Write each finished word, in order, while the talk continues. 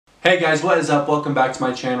Hey guys, what is up? Welcome back to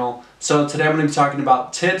my channel. So today I'm going to be talking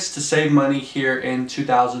about tips to save money here in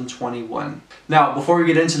 2021. Now, before we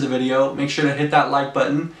get into the video, make sure to hit that like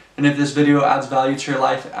button, and if this video adds value to your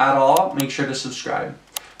life at all, make sure to subscribe.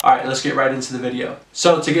 Alright, let's get right into the video.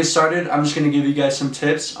 So to get started, I'm just going to give you guys some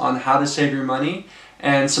tips on how to save your money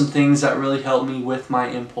and some things that really help me with my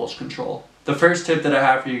impulse control. The first tip that I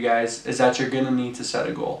have for you guys is that you're going to need to set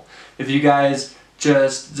a goal. If you guys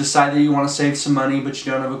just decide that you want to save some money but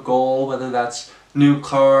you don't have a goal, whether that's new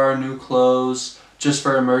car, new clothes, just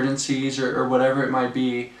for emergencies or whatever it might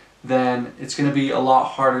be, then it's going to be a lot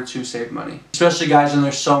harder to save money. Especially guys when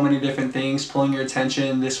there's so many different things pulling your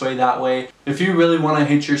attention this way, that way. If you really want to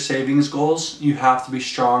hit your savings goals, you have to be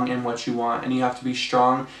strong in what you want, and you have to be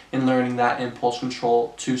strong in learning that impulse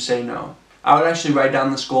control to say no. I would actually write down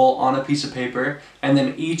this goal on a piece of paper, and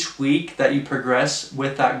then each week that you progress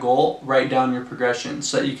with that goal, write down your progression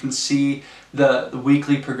so that you can see the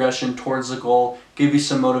weekly progression towards the goal, give you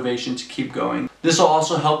some motivation to keep going. This will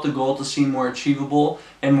also help the goal to seem more achievable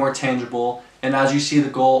and more tangible, and as you see the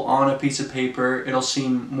goal on a piece of paper, it'll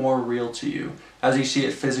seem more real to you. As you see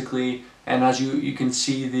it physically, and as you can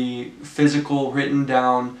see the physical written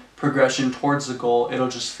down progression towards the goal, it'll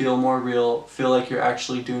just feel more real, feel like you're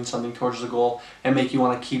actually doing something towards the goal, and make you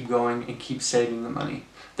want to keep going and keep saving the money.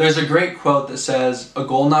 There's a great quote that says, "A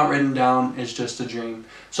goal not written down is just a dream."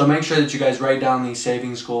 So make sure that you guys write down these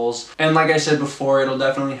savings goals. And like I said before, it'll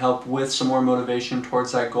definitely help with some more motivation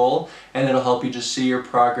towards that goal, and it'll help you just see your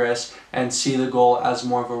progress and see the goal as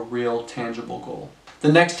more of a real, tangible goal.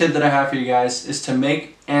 The next tip that I have for you guys is to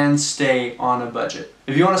make and stay on a budget.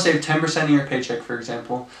 If you want to save 10% of your paycheck, for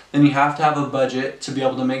example, then you have to have a budget to be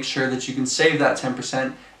able to make sure that you can save that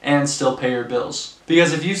 10% and still pay your bills.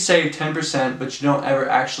 Because if you save 10% but you don't ever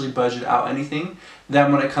actually budget out anything,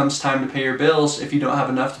 then when it comes time to pay your bills, if you don't have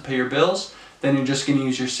enough to pay your bills, then you're just going to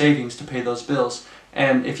use your savings to pay those bills.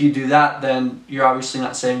 And if you do that, then you're obviously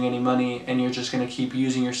not saving any money, and you're just going to keep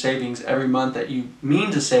using your savings every month that you mean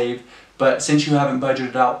to save. But since you haven't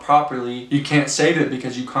budgeted out properly, you can't save it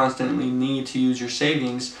because you constantly need to use your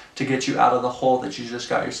savings to get you out of the hole that you just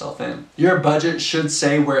got yourself in. Your budget should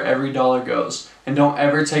say where every dollar goes, and don't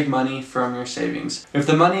ever take money from your savings. If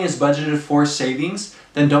the money is budgeted for savings,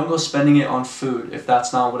 then don't go spending it on food if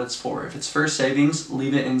that's not what it's for. If it's for savings,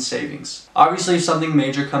 leave it in savings. Obviously, if something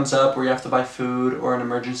major comes up where you have to buy food or an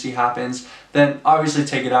emergency happens, then obviously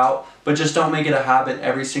take it out, but just don't make it a habit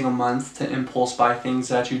every single month to impulse buy things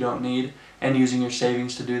that you don't need and using your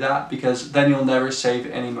savings to do that, because then you'll never save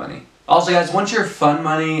any money. Also guys, once your fun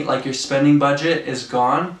money, like your spending budget, is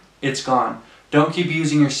gone, it's gone. Don't keep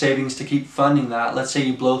using your savings to keep funding that. Let's say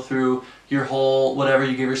you blow through your whole whatever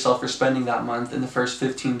you give yourself for spending that month in the first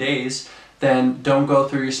 15 days, then don't go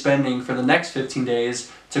through your spending for the next 15 days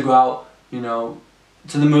to go out,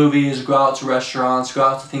 to the movies, go out to restaurants, go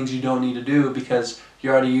out to things you don't need to do, because you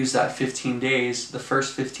already used that 15 days, the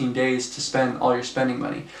first 15 days, to spend all your spending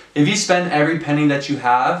money. If you spend every penny that you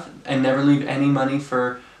have and never leave any money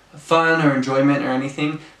for fun or enjoyment or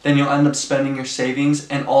anything, then you'll end up spending your savings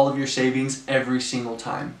and all of your savings every single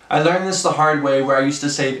time. I learned this the hard way, where I used to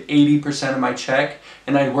save 80% of my check,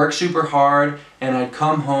 and I'd work super hard and I'd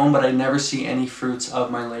come home but I'd never see any fruits of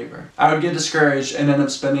my labor. I would get discouraged and end up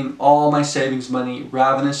spending all my savings money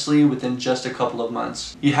ravenously within just a couple of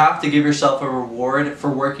months. You have to give yourself a reward for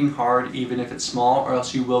working hard, even if it's small, or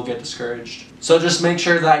else you will get discouraged. So just make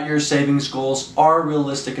sure that your savings goals are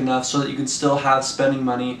realistic enough so that you can still have spending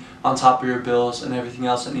money on top of your bills and everything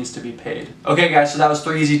else that needs to be paid. Okay guys, so that was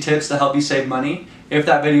 3 easy tips to help you save money. If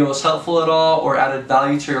that video was helpful at all or added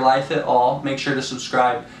value to your life at all, make sure to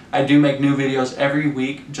subscribe. I do make new videos every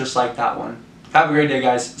week just like that one. Have a great day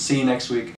guys. See you next week.